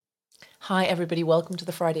Hi, everybody. Welcome to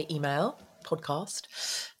the Friday email podcast.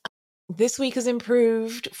 This week has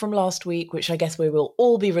improved from last week, which I guess we will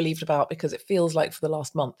all be relieved about because it feels like for the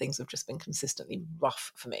last month, things have just been consistently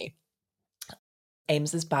rough for me.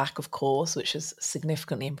 Ames is back, of course, which has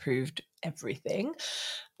significantly improved everything.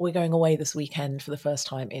 We're going away this weekend for the first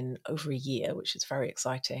time in over a year, which is very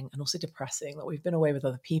exciting and also depressing that we've been away with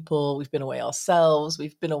other people, we've been away ourselves,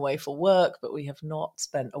 we've been away for work, but we have not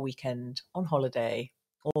spent a weekend on holiday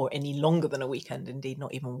or any longer than a weekend, indeed,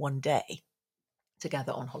 not even one day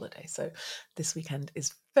together on holiday. So this weekend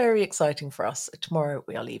is very exciting for us. Tomorrow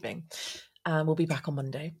we are leaving and we'll be back on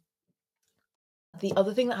Monday. The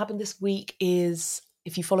other thing that happened this week is,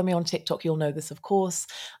 if you follow me on TikTok, you'll know this, of course.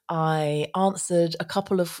 I answered a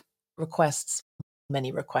couple of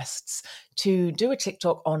many requests, to do a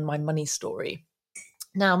TikTok on my money story.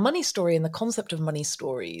 Now, money story and the concept of money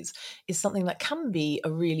stories is something that can be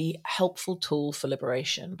a really helpful tool for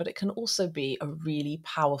liberation, but it can also be a really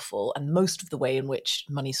powerful, and most of the way in which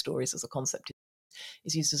money stories as a concept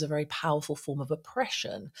is used as a very powerful form of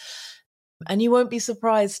oppression. And you won't be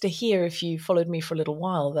surprised to hear, if you followed me for a little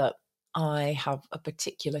while, that I have a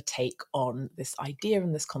particular take on this idea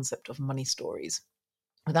and this concept of money stories.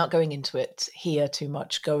 Without going into it here too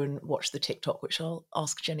much, go and watch the TikTok, which I'll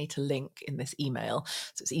ask Jenny to link in this email,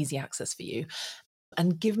 so it's easy access for you.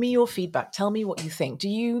 And give me your feedback. Tell me what you think. Do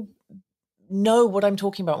you know what I'm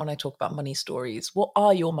talking about when I talk about money stories? What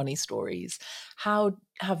are your money stories? How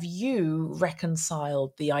have you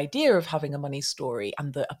reconciled the idea of having a money story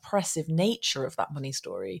and the oppressive nature of that money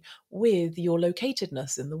story with your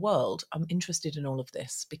locatedness in the world? I'm interested in all of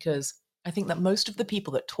this because I think that most of the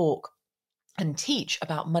people that talk and teach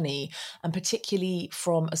about money, and particularly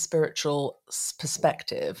from a spiritual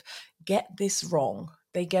perspective, get this wrong.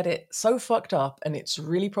 They get it so fucked up and it's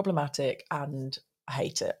really problematic, and I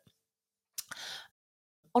hate it.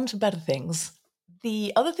 On to better things.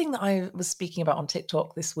 The other thing that I was speaking about on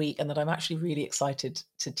TikTok this week, and that I'm actually really excited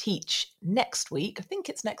to teach next week, I think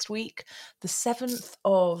it's next week, the 7th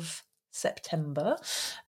of September,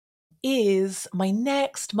 is my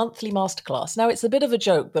next monthly masterclass. Now, it's a bit of a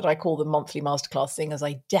joke that I call them monthly masterclass thing, as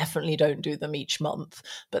I definitely don't do them each month,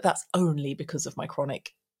 but that's only because of my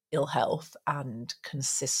chronic ill health and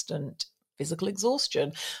consistent physical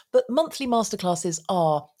exhaustion. But monthly masterclasses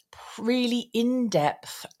are really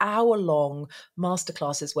in-depth, hour-long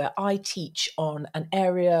masterclasses where I teach on an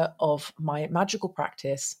area of my magical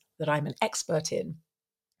practice that I'm an expert in.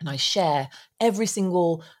 And I share every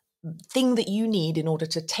single thing that you need in order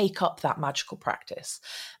to take up that magical practice.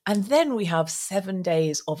 And then we have 7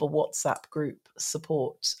 days of a WhatsApp group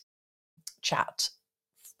support chat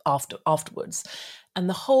afterwards. And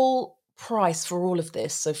the whole price for all of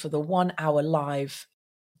this, so for the 1 hour live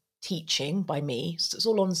teaching by me, so it's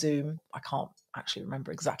all on Zoom. I can't actually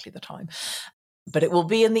remember exactly the time, but it will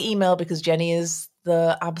be in the email because Jenny is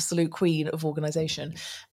the absolute queen of organization.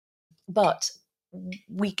 But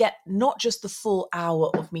we get not just the full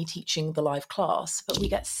hour of me teaching the live class, but we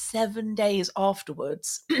get 7 days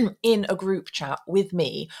afterwards in a group chat with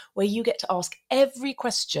me where you get to ask every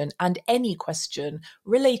question and any question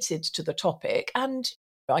related to the topic. And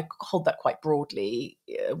I hold that quite broadly,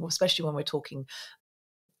 especially when we're talking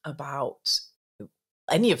about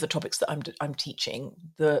any of the topics that I'm teaching.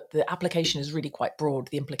 The application is really quite broad.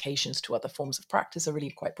 The implications to other forms of practice are really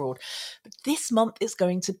quite broad. But this month is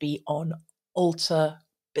going to be on altar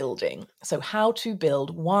building. So how to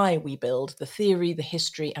build, why we build, the theory, the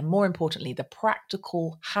history, and more importantly, the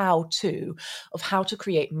practical how-to of how to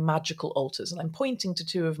create magical altars. And I'm pointing to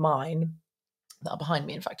two of mine that are behind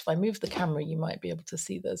me. In fact, if I move the camera, you might be able to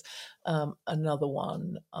see there's another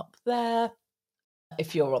one up there.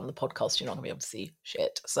 If you're on the podcast, you're not going to be able to see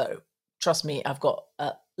shit. So trust me, I've got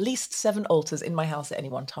at least 7 altars in my house at any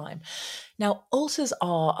one time. Now, altars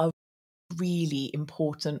are a really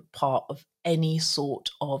important part of any sort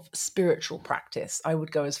of spiritual practice. I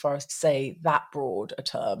would go as far as to say that broad a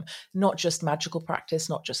term, not just magical practice,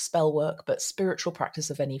 not just spell work, but spiritual practice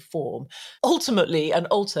of any form. Ultimately, an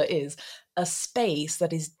altar is a space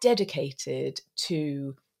that is dedicated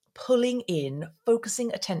to pulling in,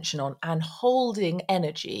 focusing attention on, and holding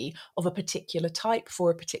energy of a particular type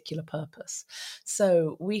for a particular purpose.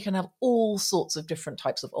 So we can have all sorts of different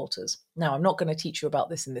types of altars. Now, I'm not going to teach you about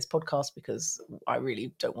this in this podcast because I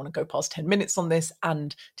really don't want to go past 10 minutes on this.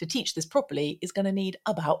 And to teach this properly is going to need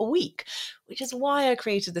about a week, which is why I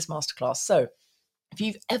created this masterclass. So if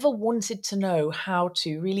you've ever wanted to know how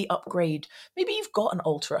to really upgrade, maybe you've got an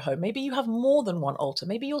altar at home, maybe you have more than one altar,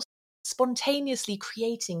 maybe you're spontaneously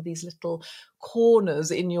creating these little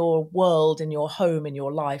corners in your world, in your home, in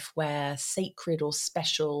your life, where sacred or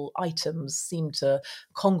special items seem to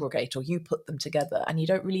congregate, or you put them together and you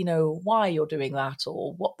don't really know why you're doing that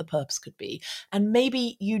or what the purpose could be. And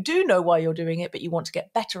maybe you do know why you're doing it, but you want to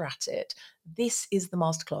get better at it. This is the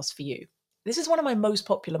masterclass for you. This is one of my most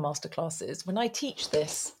popular masterclasses. When I teach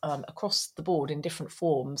this across the board in different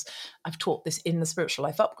forms, I've taught this in the Spiritual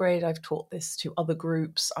Life Upgrade, I've taught this to other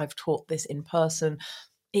groups, I've taught this in person.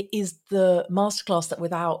 It is the masterclass that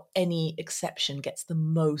without any exception gets the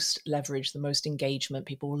most leverage, the most engagement,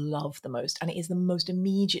 people love the most, and it is the most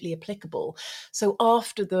immediately applicable. So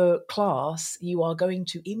after the class, you are going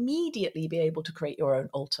to immediately be able to create your own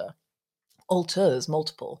altars,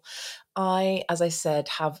 multiple. As I said,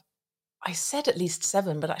 I said at least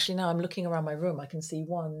 7, but actually now I'm looking around my room. I can see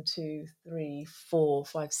 1, 2, 3, 4,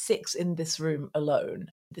 5, 6 in this room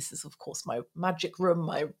alone. This is, of course, my magic room,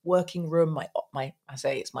 my working room, I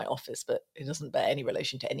say it's my office, but it doesn't bear any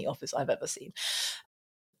relation to any office I've ever seen.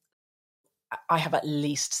 I have at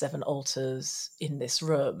least 7 altars in this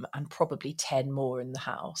room and probably 10 more in the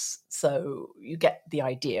house. So you get the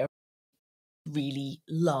idea. Really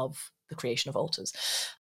love the creation of altars.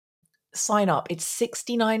 Sign up. It's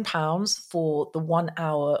 £69 for the 1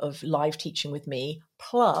 hour of live teaching with me,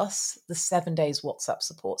 plus the 7 days WhatsApp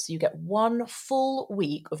support. So you get 1 full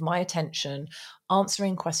week of my attention,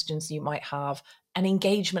 answering questions you might have, and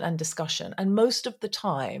engagement and discussion. And most of the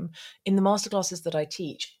time in the masterclasses that I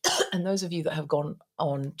teach, and those of you that have gone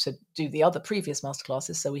on to do the other previous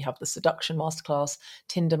masterclasses, so we have the Seduction Masterclass,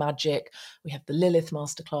 Tinder Magic, we have the Lilith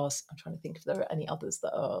Masterclass. I'm trying to think if there are any others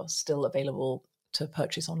that are still available to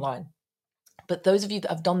purchase online. But those of you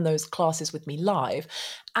that have done those classes with me live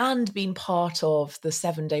and been part of the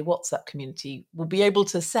 7-day WhatsApp community will be able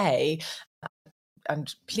to say,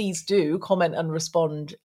 and please do comment and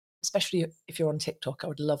respond, especially if you're on TikTok, I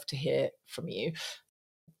would love to hear from you,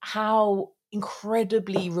 how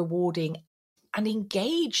incredibly rewarding and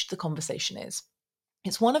engaged the conversation is.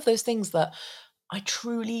 It's one of those things that I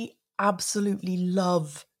truly, absolutely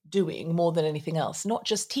love doing more than anything else, not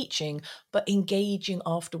just teaching, but engaging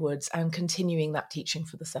afterwards and continuing that teaching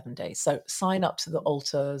for the 7 days. So sign up to the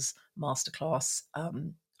Altars Masterclass.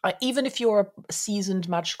 Even if you're a seasoned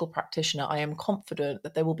magical practitioner, I am confident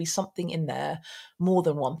that there will be something in there, more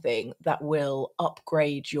than one thing, that will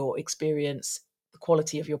upgrade your experience, the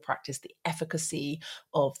quality of your practice, the efficacy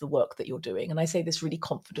of the work that you're doing. And I say this really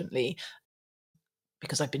confidently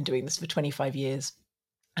because I've been doing this for 25 years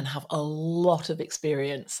and have a lot of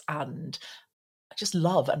experience and just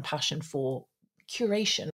love and passion for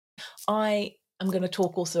curation. I am going to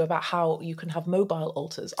talk also about how you can have mobile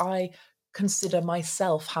altars. I consider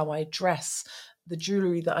myself, how I dress, the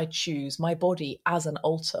jewelry that I choose, my body as an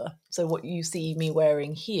altar. So what you see me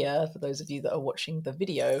wearing here, for those of you that are watching the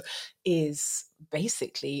video, is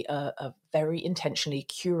basically a very intentionally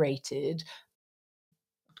curated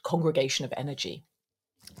congregation of energy.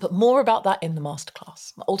 But more about that in the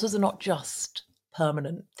masterclass. Altars are not just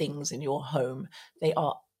permanent things in your home. They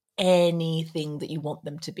are anything that you want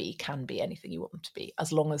them to be, can be anything you want them to be,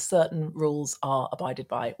 as long as certain rules are abided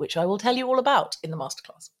by, which I will tell you all about in the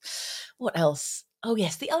masterclass. What else? Oh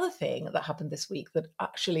yes, the other thing that happened this week that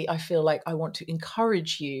actually I feel like I want to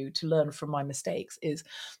encourage you to learn from my mistakes is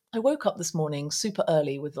I woke up this morning super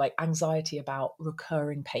early with like anxiety about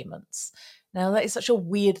recurring payments. Now, that is such a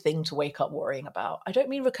weird thing to wake up worrying about. I don't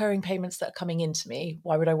mean recurring payments that are coming into me.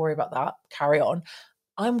 Why would I worry about that? Carry on.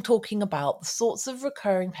 I'm talking about the sorts of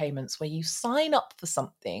recurring payments where you sign up for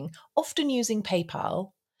something, often using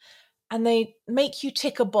PayPal, and they make you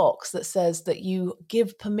tick a box that says that you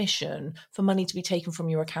give permission for money to be taken from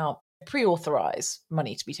your account, pre-authorize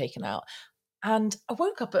money to be taken out. And I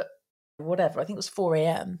woke up at whatever, I think it was 4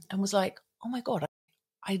 a.m. and was like, oh my God,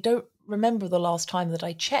 I don't remember the last time that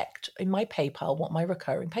I checked in my PayPal what my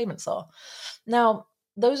recurring payments are. Now,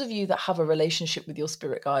 those of you that have a relationship with your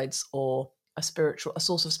spirit guides or a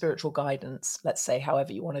source of spiritual guidance, let's say,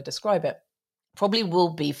 however you want to describe it, probably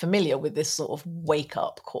will be familiar with this sort of wake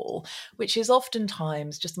up call, which is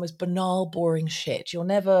oftentimes just the most banal, boring shit. You'll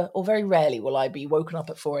never, or very rarely will I be woken up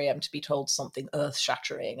at 4 a.m. to be told something earth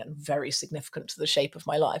shattering and very significant to the shape of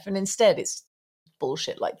my life. And instead it's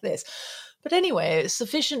bullshit like this. But anyway,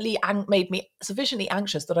 it made me sufficiently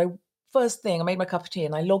anxious that first thing I made my cup of tea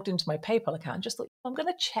and I logged into my PayPal account and just thought, I'm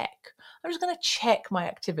just going to check my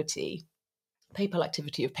activity, PayPal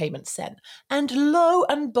activity of payments sent. And lo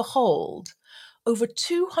and behold, over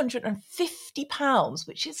 £250,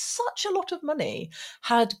 which is such a lot of money,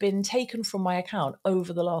 had been taken from my account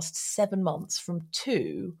over the last 7 months from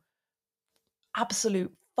 2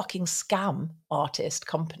 absolute fucking scam artist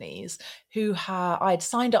companies who I'd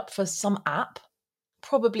signed up for some app,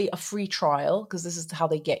 probably a free trial, because this is how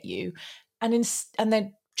they get you. And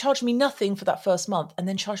then charged me nothing for that first month, and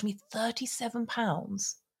then charged me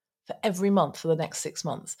 £37 for every month for the next 6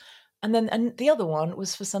 months. And the other one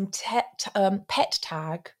was for some pet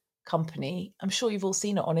tag company. I'm sure you've all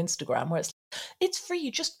seen it on Instagram, where it's free.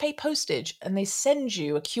 You just pay postage, and they send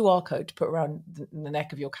you a QR code to put around the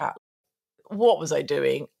neck of your cat. What was I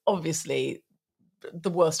doing? Obviously, the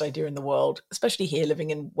worst idea in the world, especially here living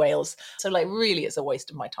in Wales. So like really it's a waste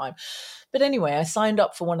of my time. But anyway, I signed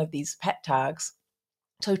up for one of these pet tags,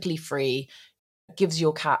 totally free, gives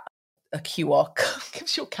your cat a QR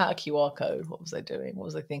gives your cat a QR code. What was I doing? What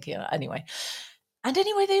was I thinking? Anyway,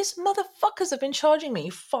 those motherfuckers have been charging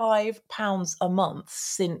me £5 a month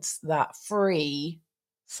since that free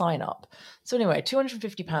sign up. So anyway,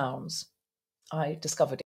 £250 I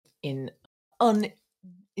discovered in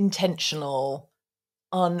unintentional,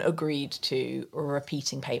 unagreed to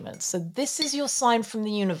repeating payments. So this is your sign from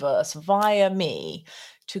the universe via me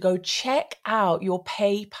to go check out your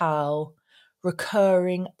PayPal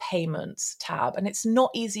recurring payments tab. And it's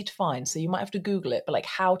not easy to find, so you might have to Google it, but like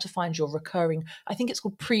how to find your recurring, I think it's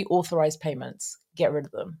called pre-authorized payments. Get rid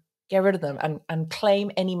of them. Get rid of them and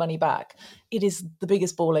claim any money back. It is the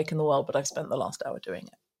biggest ball ache in the world, but I've spent the last hour doing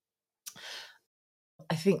it.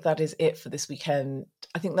 I think that is it for this weekend.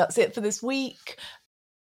 I think that's it for this week.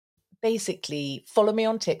 Basically, follow me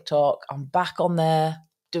on TikTok. I'm back on there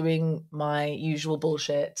doing my usual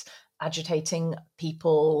bullshit, agitating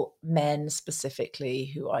people, men specifically,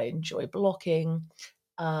 who I enjoy blocking.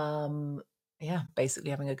 Basically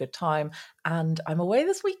having a good time. And I'm away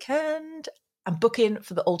this weekend. I'm booking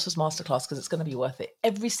for the Altars Masterclass because it's going to be worth it.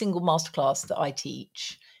 Every single masterclass that I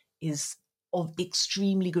teach is of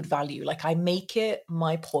extremely good value. Like I make it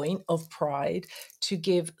my point of pride to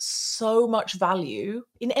give so much value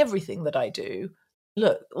in everything that I do.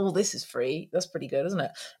 Look, all this is free. That's pretty good, isn't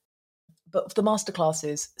it? But the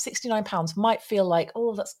masterclasses, £69 might feel like,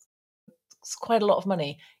 oh, that's quite a lot of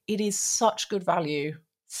money. It is such good value.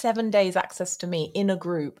 7 days access to me in a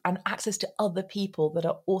group and access to other people that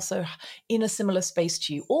are also in a similar space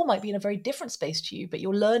to you, or might be in a very different space to you, but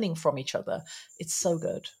you're learning from each other. It's so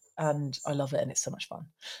good. And I love it, and it's so much fun.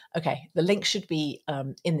 Okay, the link should be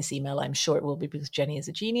in this email. I'm sure it will be, because Jenny is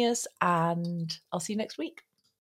a genius, and I'll see you next week.